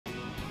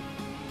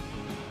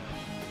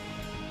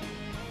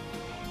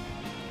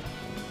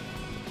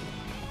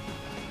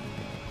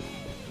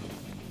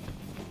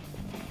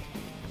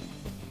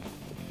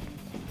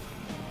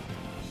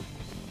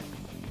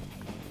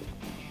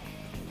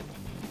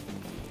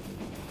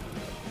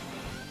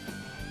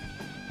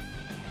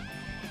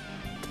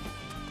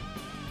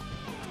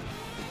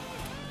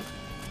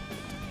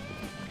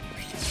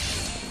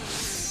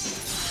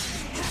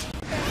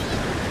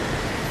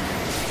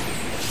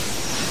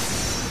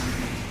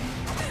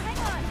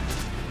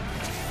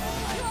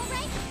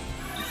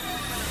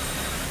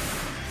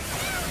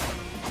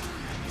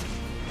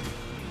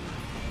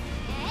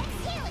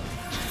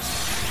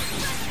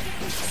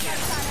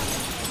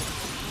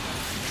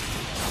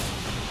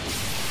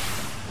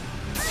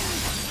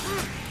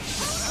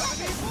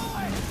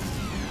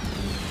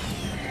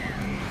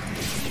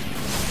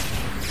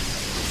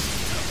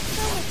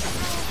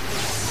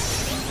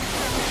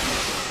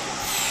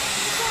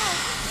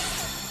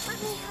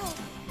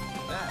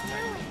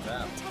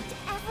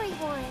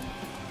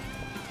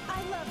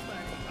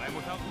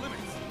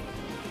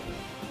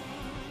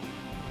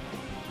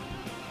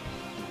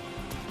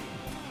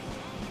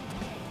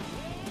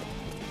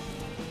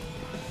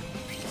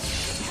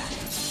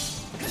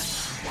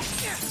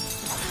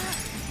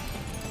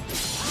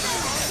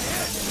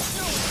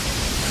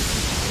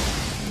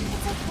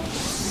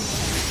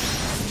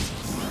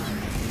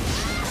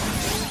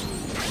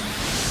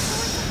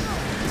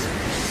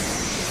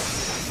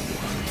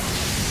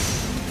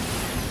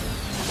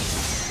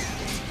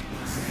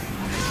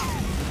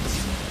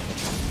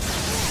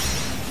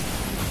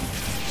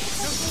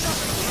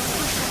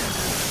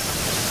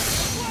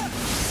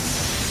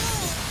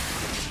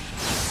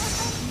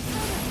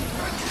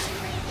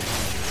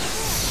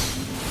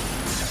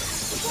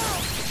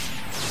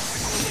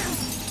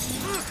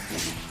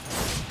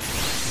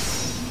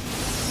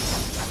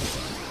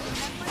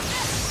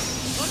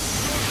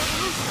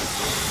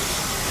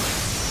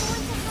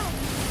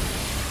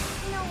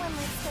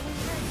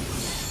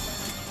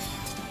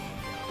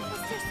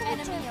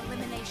Enemy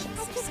elimination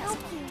successful.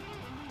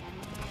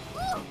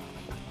 Ooh,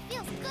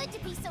 feels good to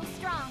be so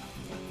strong.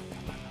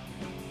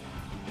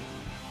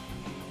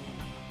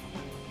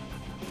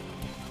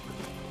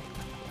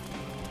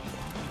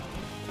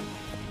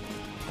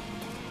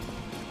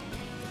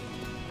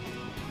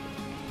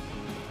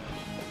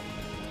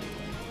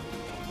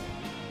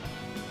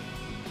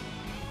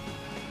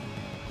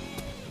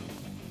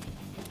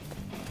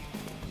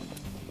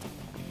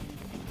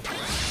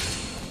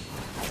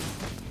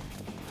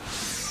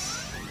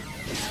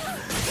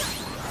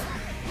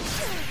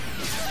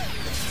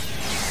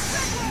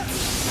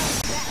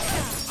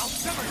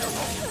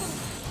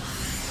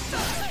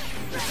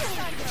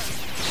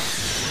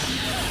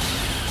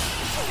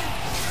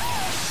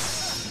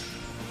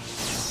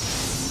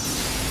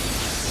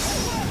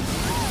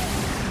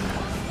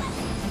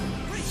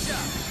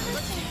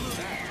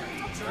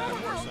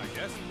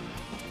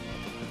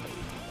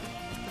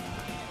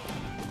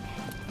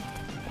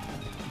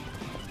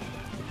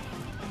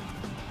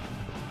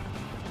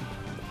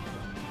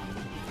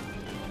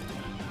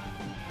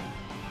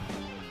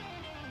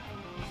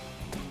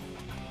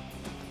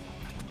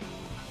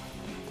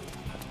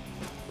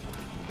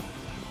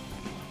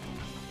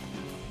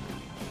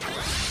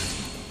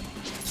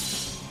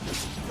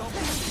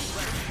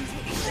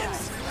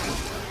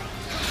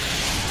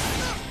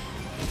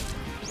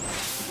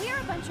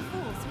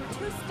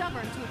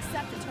 Stubborn to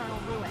accept eternal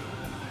ruin.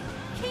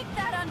 Keep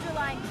that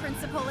underlying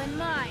principle in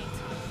mind.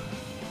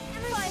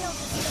 Final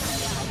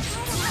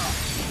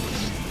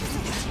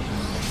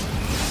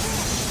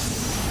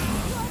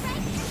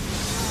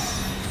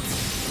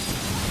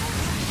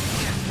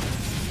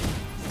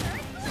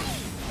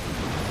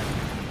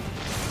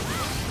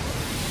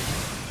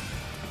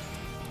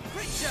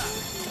Great job!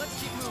 Let's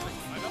keep moving.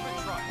 I'm up and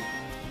trying.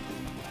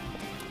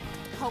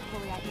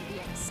 Hopefully I can be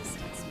of assistance.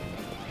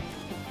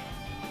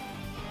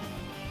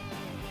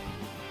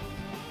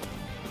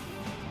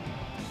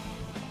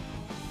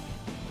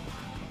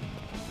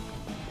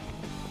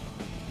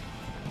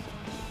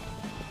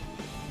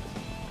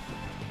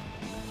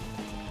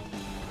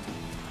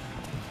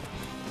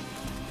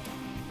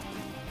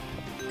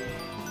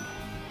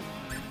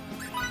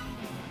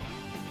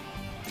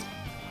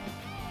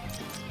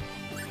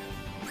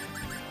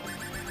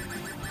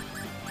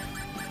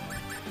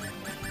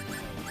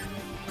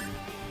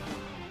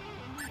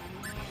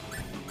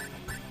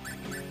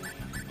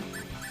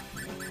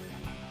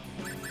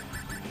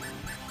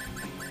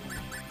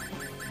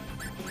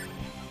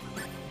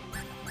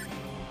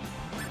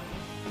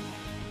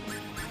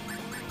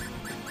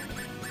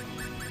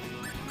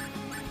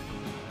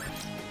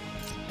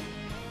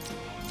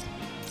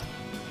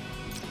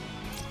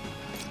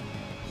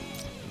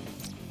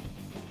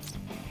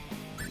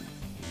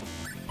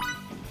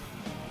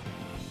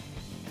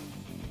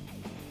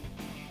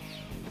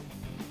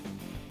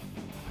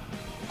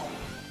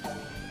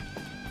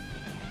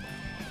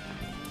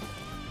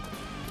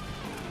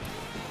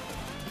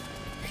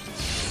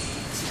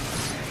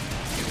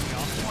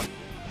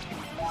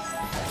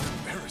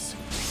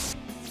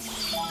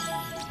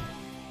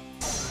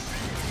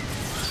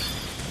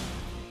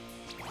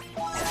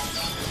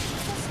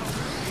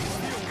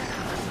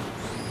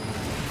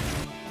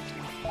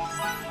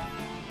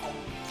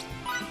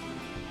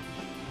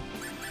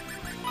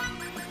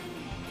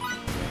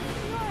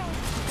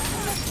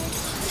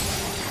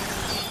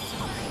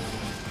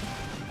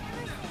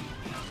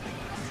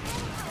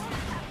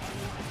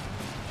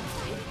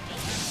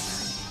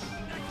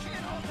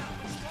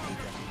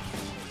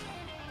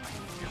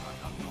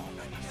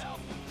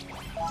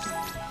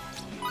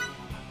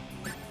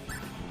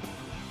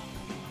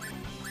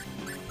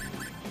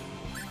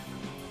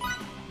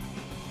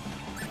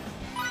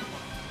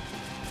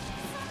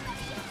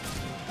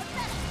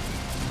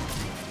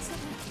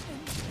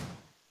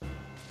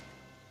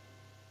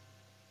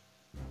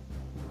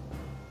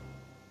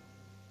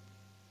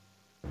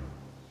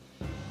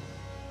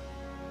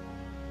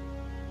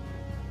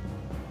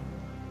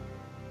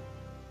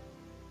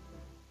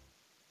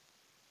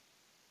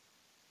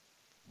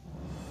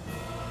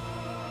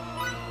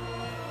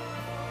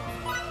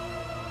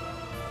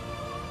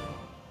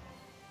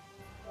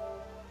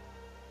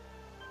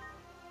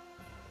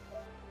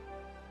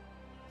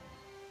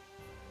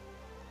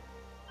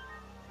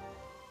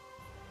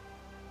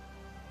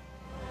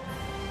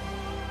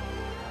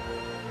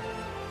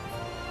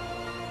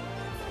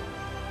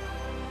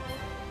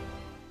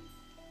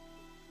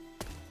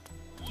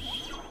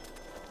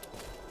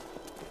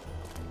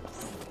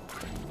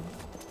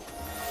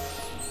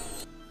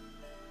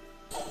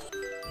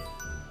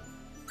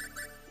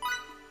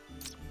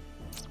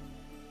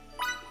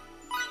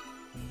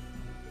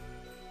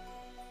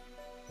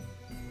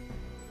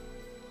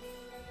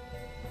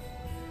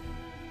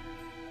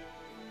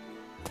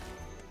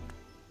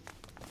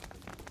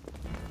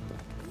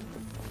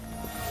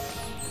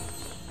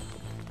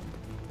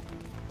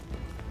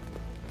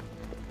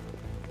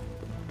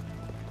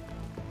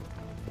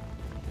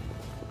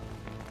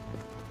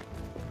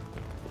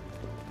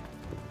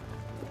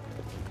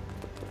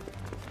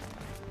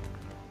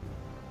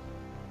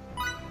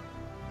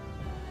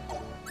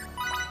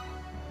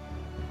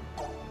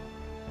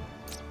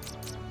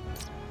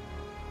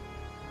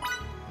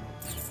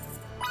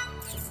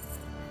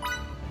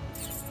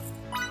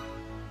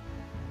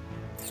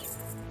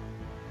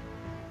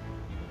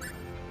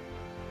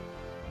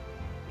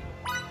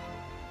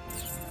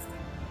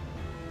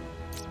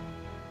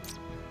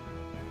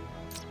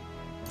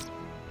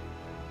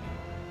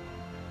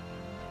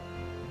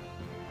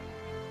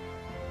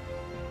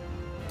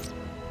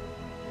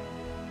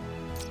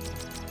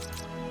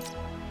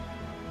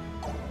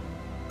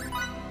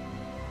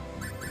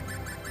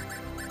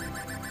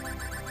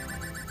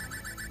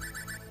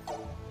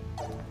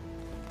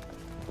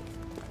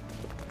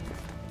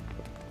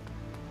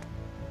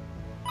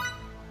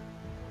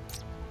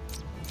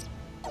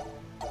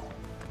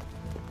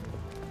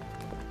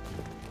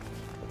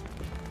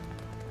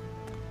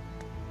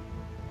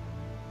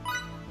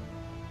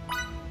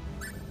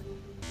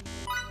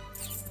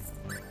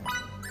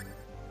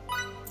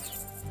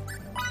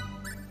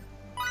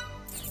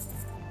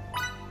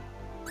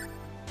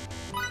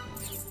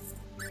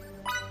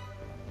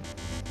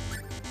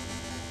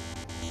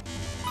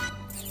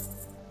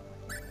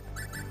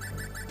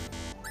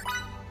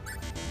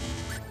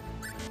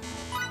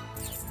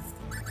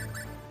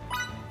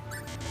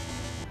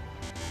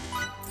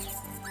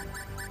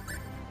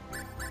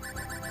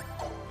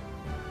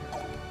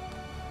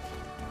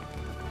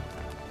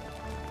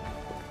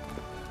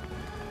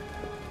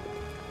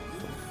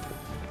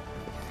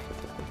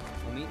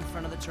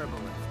 front of the turbo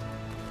lift.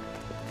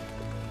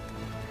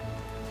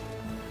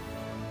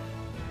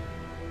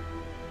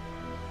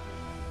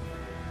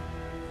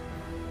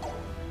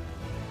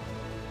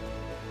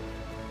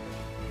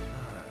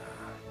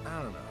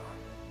 I don't know.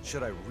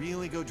 Should I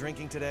really go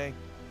drinking today?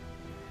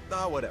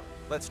 Ah, whatever.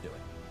 Let's do it.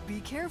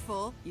 Be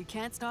careful. You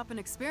can't stop an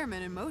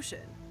experiment in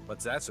motion.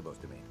 What's that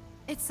supposed to mean?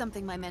 It's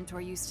something my mentor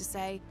used to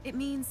say. It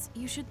means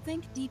you should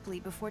think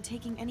deeply before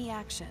taking any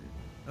action.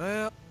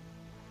 Well,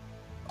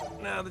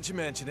 now that you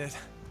mention it,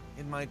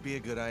 it might be a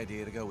good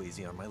idea to go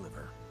easy on my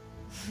liver.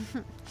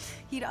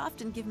 He'd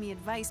often give me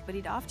advice, but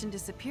he'd often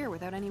disappear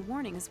without any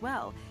warning as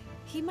well.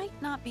 He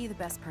might not be the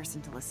best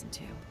person to listen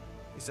to.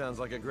 He sounds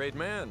like a great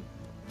man.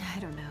 I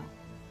don't know.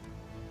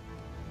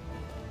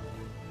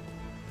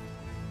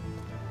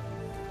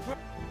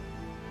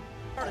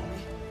 Pardon me.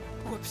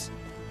 Whoops.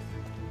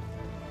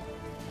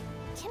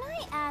 Can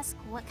I ask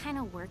what kind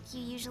of work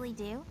you usually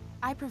do?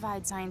 I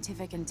provide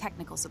scientific and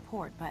technical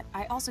support, but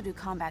I also do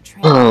combat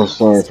training. Oh,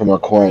 sorry for my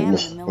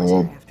quietness. I am in the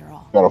military, after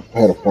all.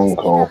 Had a phone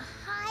call. The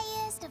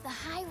highest of the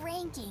high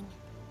ranking.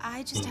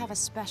 I just have a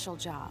special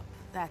job,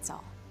 that's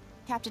all.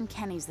 Captain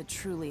Kenny's the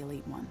truly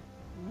elite one.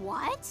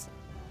 What?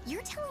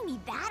 You're telling me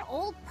that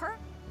old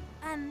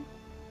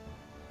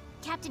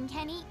Captain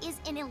Kenny is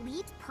an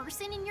elite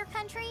person in your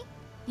country?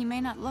 He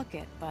may not look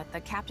it, but the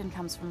captain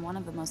comes from one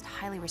of the most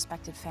highly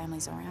respected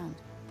families around.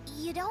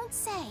 You don't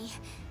say.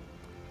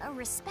 A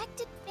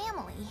respected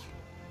family.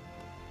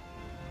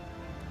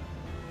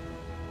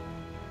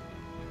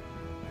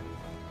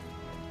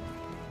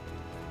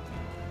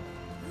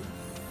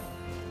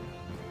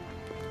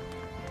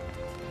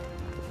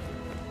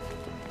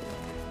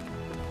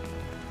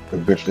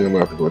 Eventually, I'm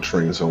gonna have to go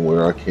train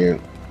somewhere. I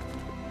can't,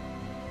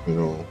 you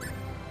know.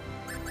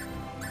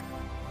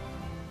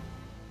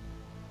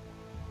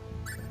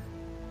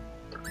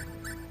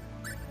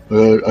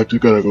 I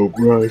just gotta go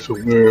grind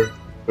somewhere.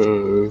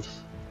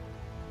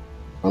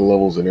 My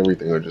levels and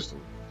everything are just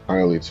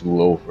entirely too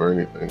low for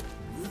anything.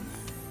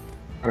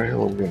 How the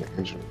hell am I getting an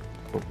engine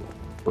from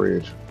the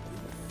fridge?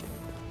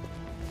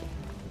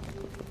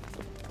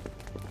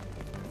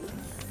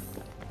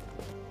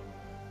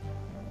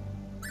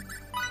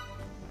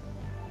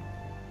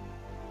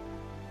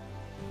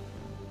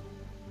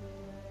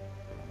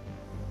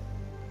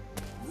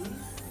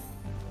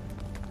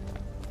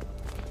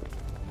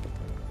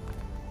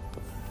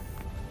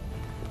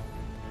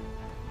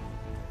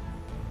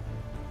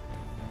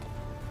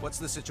 What's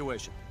the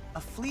situation?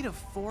 A fleet of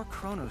 4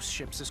 Kronos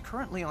ships is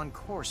currently on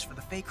course for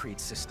the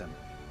Faithlessness system.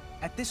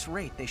 At this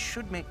rate, they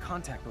should make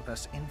contact with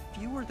us in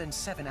fewer than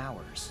 7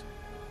 hours.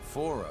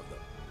 4 of them.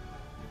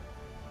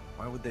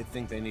 Why would they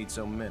think they need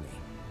so many?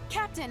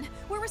 Captain,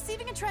 we're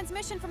receiving a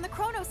transmission from the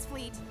Kronos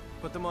fleet.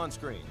 Put them on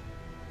screen.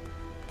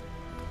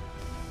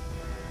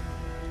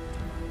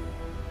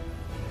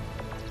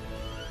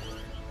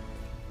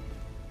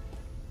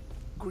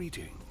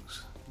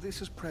 Greetings.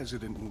 This is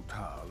President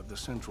Mutal of the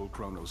Central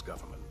Kronos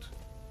government.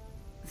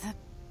 The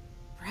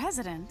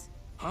president?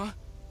 Huh?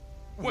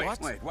 Wait,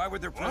 why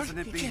would their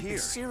president He be can't here? be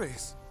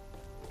serious.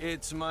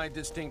 It's my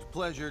distinct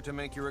pleasure to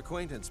make your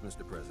acquaintance,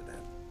 Mr.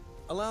 President.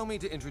 Allow me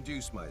to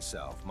introduce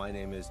myself. My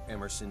name is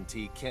Emerson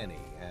T.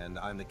 Kenny, and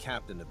I'm the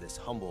captain of this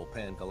humble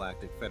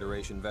Pan-Galactic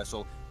Federation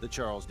vessel, the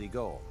Charles de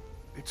Gaulle.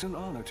 It's an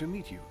honor to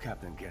meet you,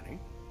 Captain Kenny.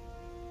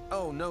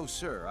 Oh, no,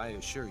 sir. I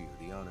assure you,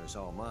 the honor's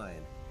all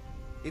mine.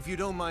 If you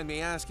don't mind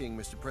me asking,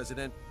 Mr.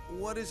 President,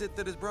 what is it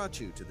that has brought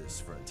you to this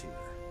frontier?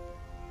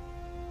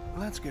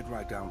 Let's get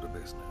right down to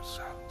business.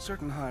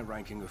 Certain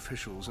high-ranking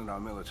officials in our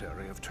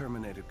military have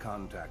terminated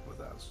contact with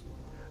us.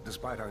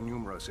 Despite our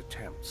numerous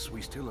attempts,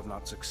 we still have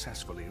not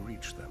successfully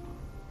reached them.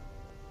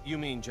 You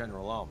mean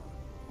General Alma?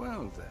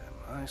 Well then,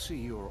 I see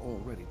you're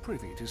already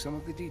privy to some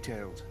of the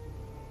details.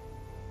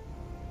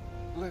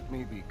 Let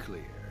me be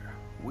clear.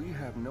 We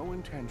have no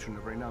intention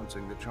of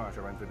renouncing the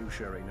Charter and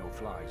fiduciary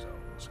no-fly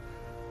zones.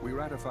 We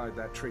ratified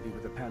that treaty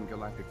with the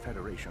Pan-Galactic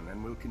Federation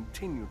and will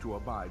continue to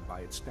abide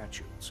by its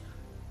statutes.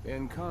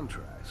 In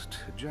contrast,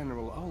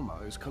 General Alma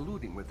is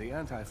colluding with the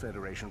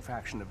anti-Federation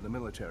faction of the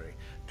military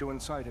to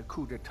incite a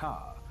coup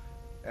d'etat,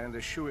 and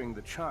eschewing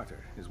the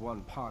Charter is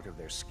one part of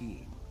their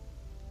scheme.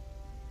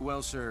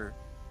 Well, sir,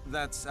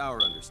 that's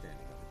our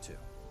understanding of it, too.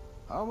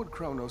 How would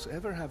Kronos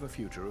ever have a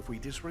future if we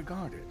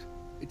disregard it?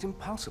 It's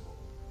impossible.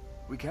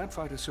 We can't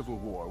fight a civil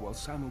war while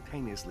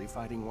simultaneously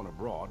fighting one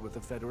abroad with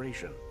the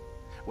Federation.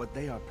 What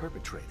they are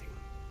perpetrating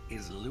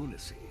is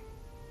lunacy.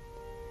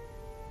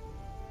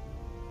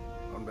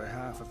 On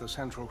behalf of the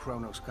Central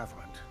Kronos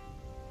government,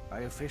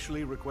 I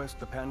officially request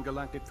the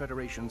Pan-Galactic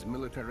Federation's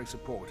military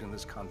support in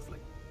this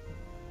conflict.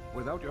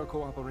 Without your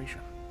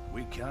cooperation,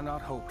 we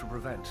cannot hope to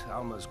prevent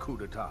Alma's coup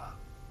d'etat.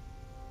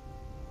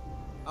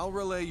 I'll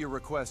relay your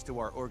request to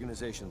our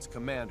organization's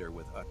commander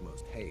with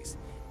utmost haste,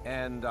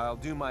 and I'll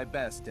do my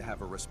best to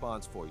have a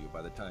response for you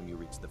by the time you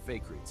reach the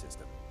Faithlessness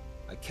system.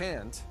 I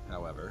can't,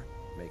 however,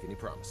 make any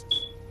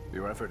promises.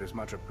 Your effort is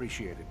much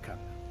appreciated,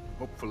 Captain.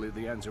 Hopefully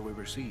the answer we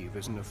receive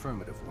is an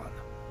affirmative one.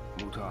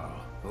 Mutal,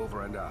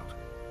 over and out.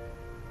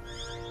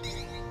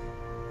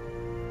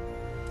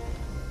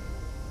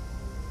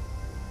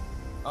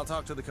 I'll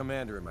talk to the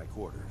commander in my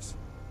quarters.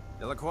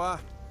 Delacroix,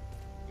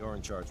 you're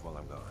in charge while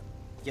I'm gone.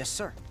 Yes,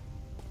 sir.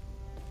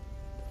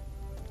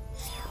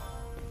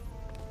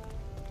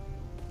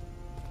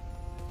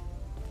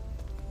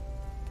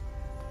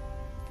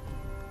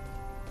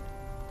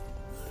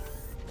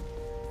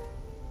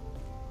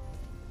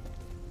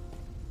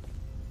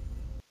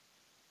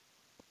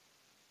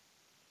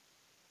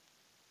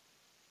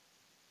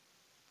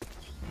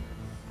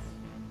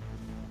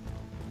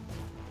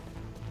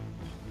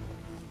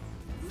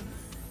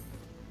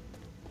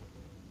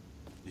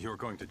 You're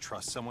going to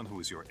trust someone who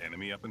was your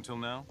enemy up until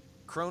now?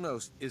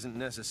 Kronos isn't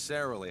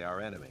necessarily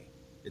our enemy.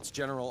 It's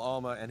General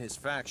Alma and his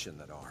faction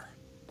that are.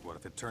 What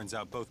if it turns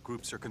out both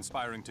groups are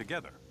conspiring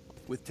together?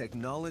 With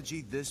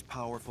technology this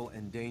powerful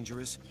and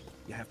dangerous,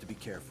 you have to be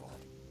careful.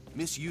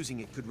 Misusing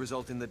it could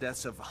result in the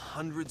deaths of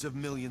hundreds of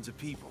millions of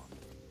people.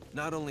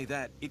 Not only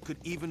that, it could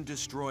even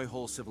destroy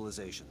whole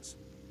civilizations.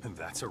 And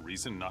that's a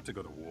reason not to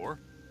go to war?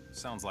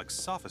 Sounds like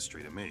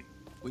sophistry to me.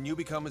 When you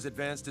become as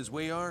advanced as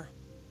we are,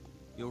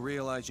 you'll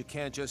realize you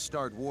can't just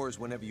start wars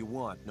whenever you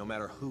want, no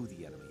matter who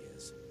the enemy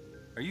is.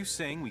 Are you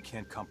saying we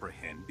can't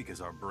comprehend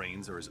because our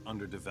brains are as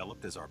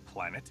underdeveloped as our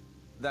planet?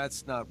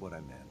 That's not what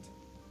I meant.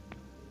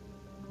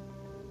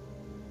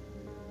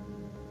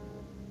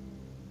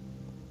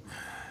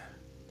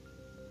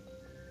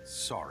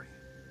 Sorry.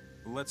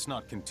 Let's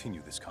not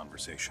continue this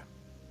conversation.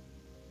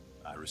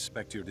 I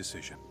respect your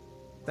decision.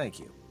 Thank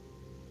you.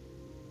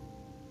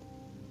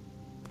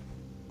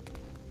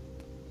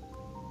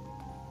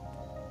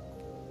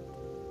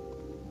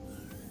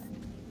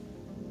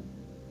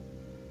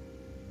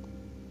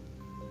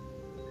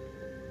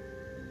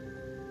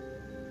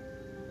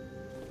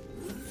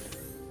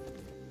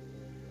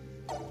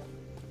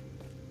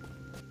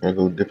 I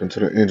go dip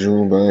into the engine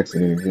room by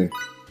accident again.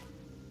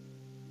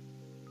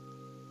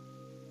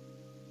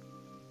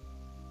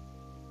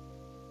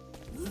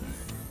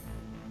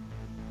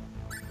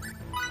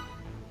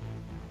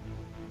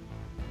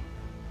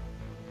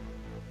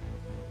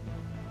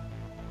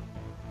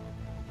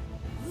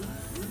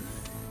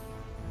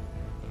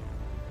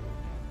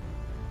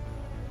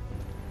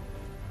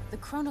 The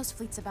Kronos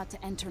fleet's about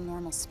to enter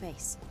normal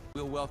space.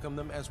 We'll welcome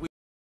them as we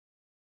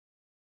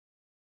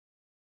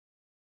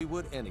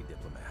would any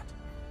diplomat.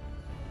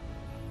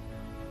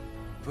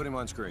 Put him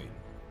on screen.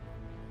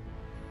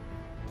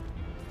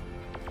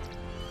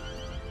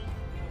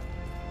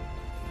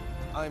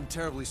 I'm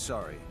terribly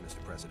sorry,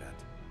 Mr. President.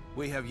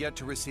 We have yet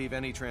to receive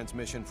any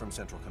transmission from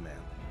Central Command.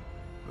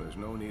 There's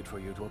no need for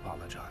you to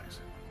apologize.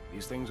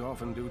 These things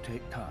often do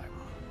take time.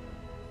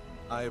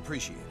 I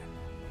appreciate it.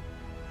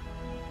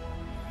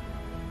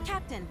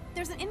 Captain,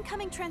 there's an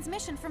incoming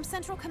transmission from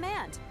Central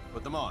Command.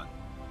 Put them on.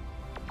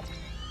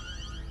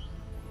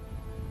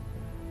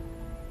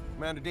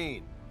 Commander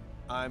Dean,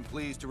 I'm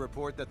pleased to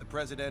report that the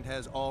President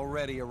has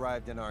already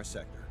arrived in our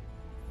sector.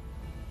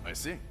 I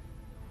see.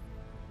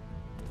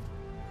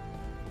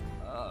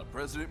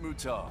 President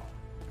Mutal.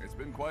 It's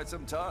been quite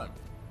some time.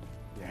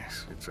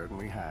 Yes, it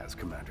certainly has,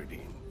 Commander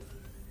Dean.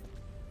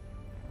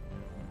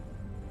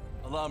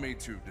 Allow me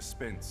to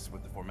dispense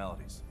with the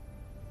formalities.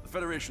 The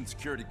Federation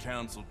Security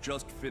Council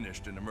just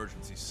finished an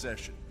emergency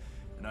session,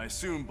 and I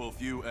assume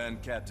both you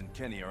and Captain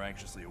Kenny are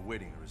anxiously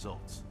awaiting the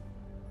results.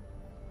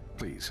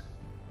 Please.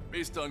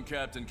 Based on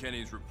Captain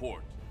Kenny's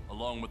report,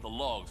 along with the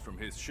logs from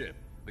his ship,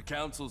 the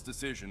Council's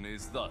decision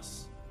is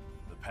thus.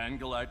 The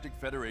Pan-Galactic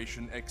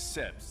Federation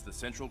accepts the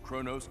Central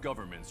Kronos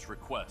government's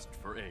request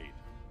for aid.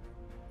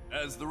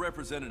 As the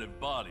representative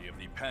body of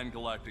the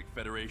Pan-Galactic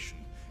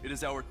Federation, it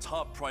is our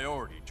top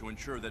priority to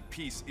ensure that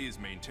peace is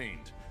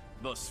maintained.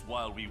 Thus,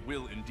 while we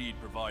will indeed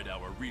provide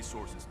our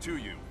resources to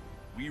you,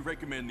 we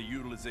recommend the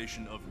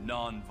utilization of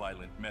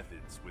non-violent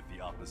methods with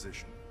the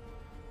opposition.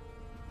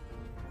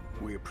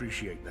 We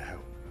appreciate the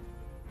help.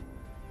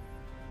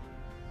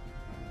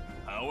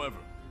 However,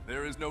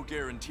 there is no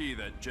guarantee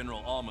that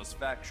General Alma's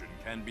faction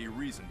can be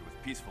reasoned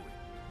with peacefully.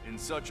 In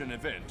such an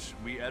event,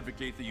 we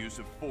advocate the use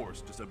of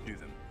force to subdue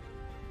them.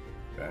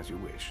 As you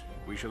wish.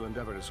 We shall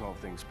endeavor to solve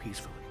things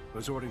peacefully,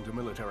 resorting to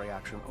military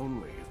action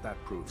only if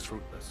that proves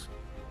fruitless.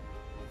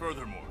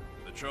 Furthermore,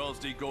 the Charles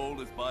D.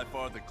 Gold is by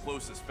far the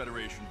closest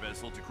Federation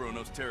vessel to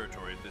Kronos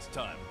territory at this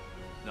time.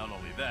 Not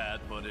only that,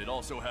 but it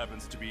also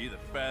happens to be the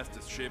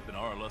fastest ship in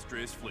our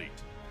illustrious fleet.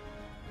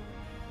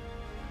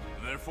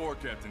 Therefore,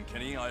 Captain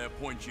Kenny, I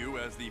appoint you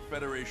as the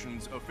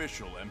Federation's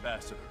official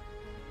ambassador.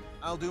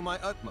 I'll do my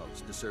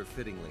utmost to serve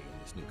fittingly in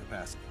this new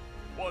capacity.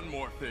 One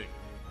more thing.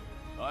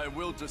 I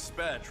will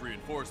dispatch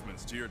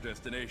reinforcements to your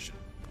destination.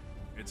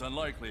 It's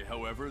unlikely,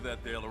 however,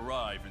 that they'll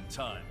arrive in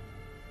time.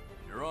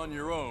 You're on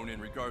your own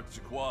in regards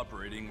to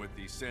cooperating with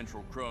the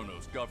Central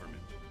Kronos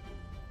government.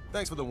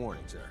 Thanks for the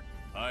warning, sir.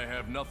 I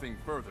have nothing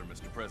further,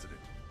 Mr. President.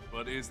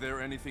 But is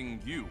there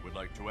anything you would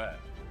like to add?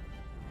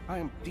 I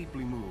am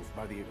deeply moved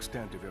by the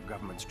extent of your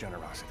government's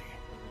generosity.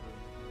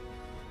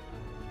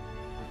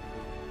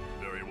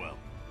 Very well.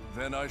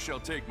 Then I shall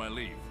take my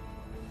leave.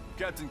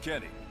 Captain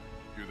Kenny,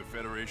 do the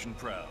Federation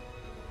proud.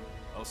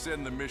 I'll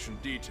send the mission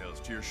details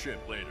to your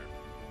ship later.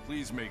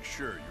 Please make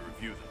sure you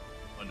review them.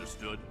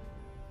 Understood?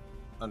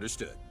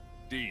 Understood.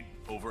 Dean,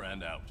 over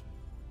and out.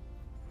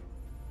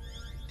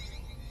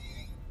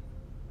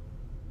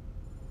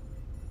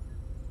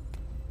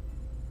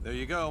 There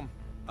you go.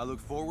 I look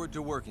forward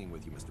to working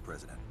with you, Mr.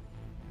 President.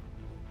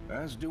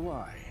 As do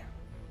I.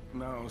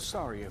 Now,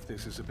 sorry if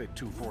this is a bit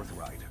too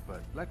forthright,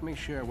 but let me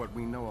share what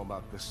we know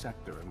about the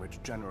sector in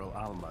which General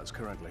Alma is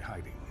currently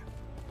hiding.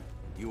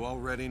 You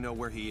already know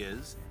where he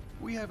is?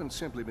 We haven't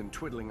simply been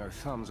twiddling our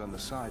thumbs on the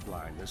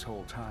sideline this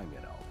whole time,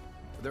 you know.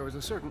 There is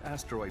a certain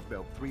asteroid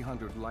belt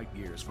 300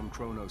 light-years from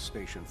Kronos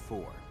Station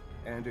 4,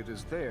 and it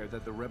is there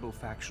that the rebel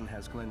faction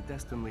has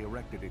clandestinely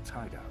erected its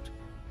hideout.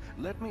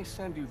 Let me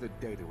send you the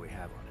data we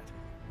have on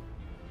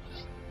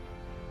it.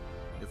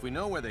 If we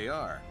know where they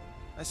are,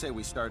 I say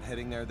we start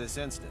heading there this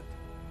instant.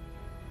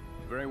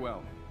 Very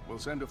well. We'll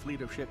send a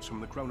fleet of ships from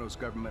the Kronos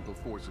governmental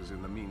forces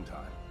in the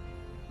meantime.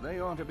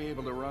 They ought to be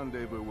able to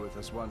rendezvous with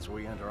us once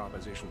we enter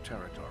opposition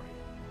territory.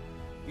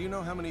 Do you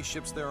know how many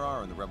ships there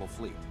are in the rebel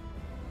fleet?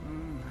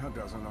 A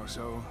dozen or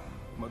so.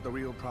 But the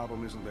real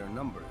problem isn't their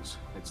numbers,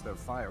 it's their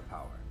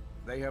firepower.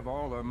 They have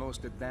all our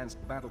most advanced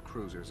battle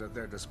cruisers at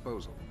their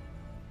disposal.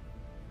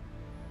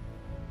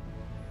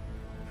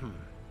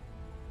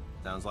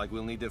 Sounds like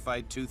we'll need to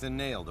fight tooth and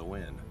nail to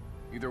win.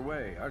 Either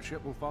way, our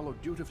ship will follow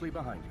dutifully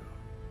behind you.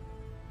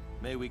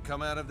 May we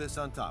come out of this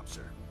on top,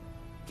 sir.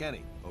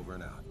 Kenny, over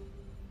and out.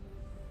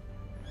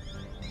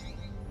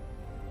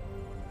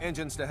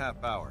 Engines to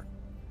half power.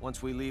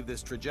 Once we leave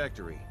this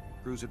trajectory,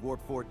 cruise at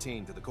warp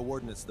 14 to the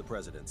coordinates the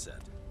President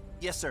sent.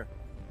 Yes, sir.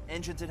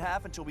 Engines at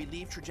half until we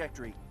leave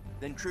trajectory.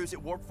 Then cruise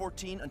at warp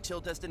 14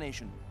 until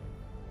destination.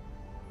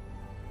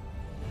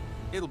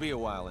 It'll be a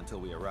while until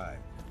we arrive,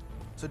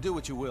 so do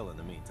what you will in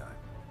the meantime.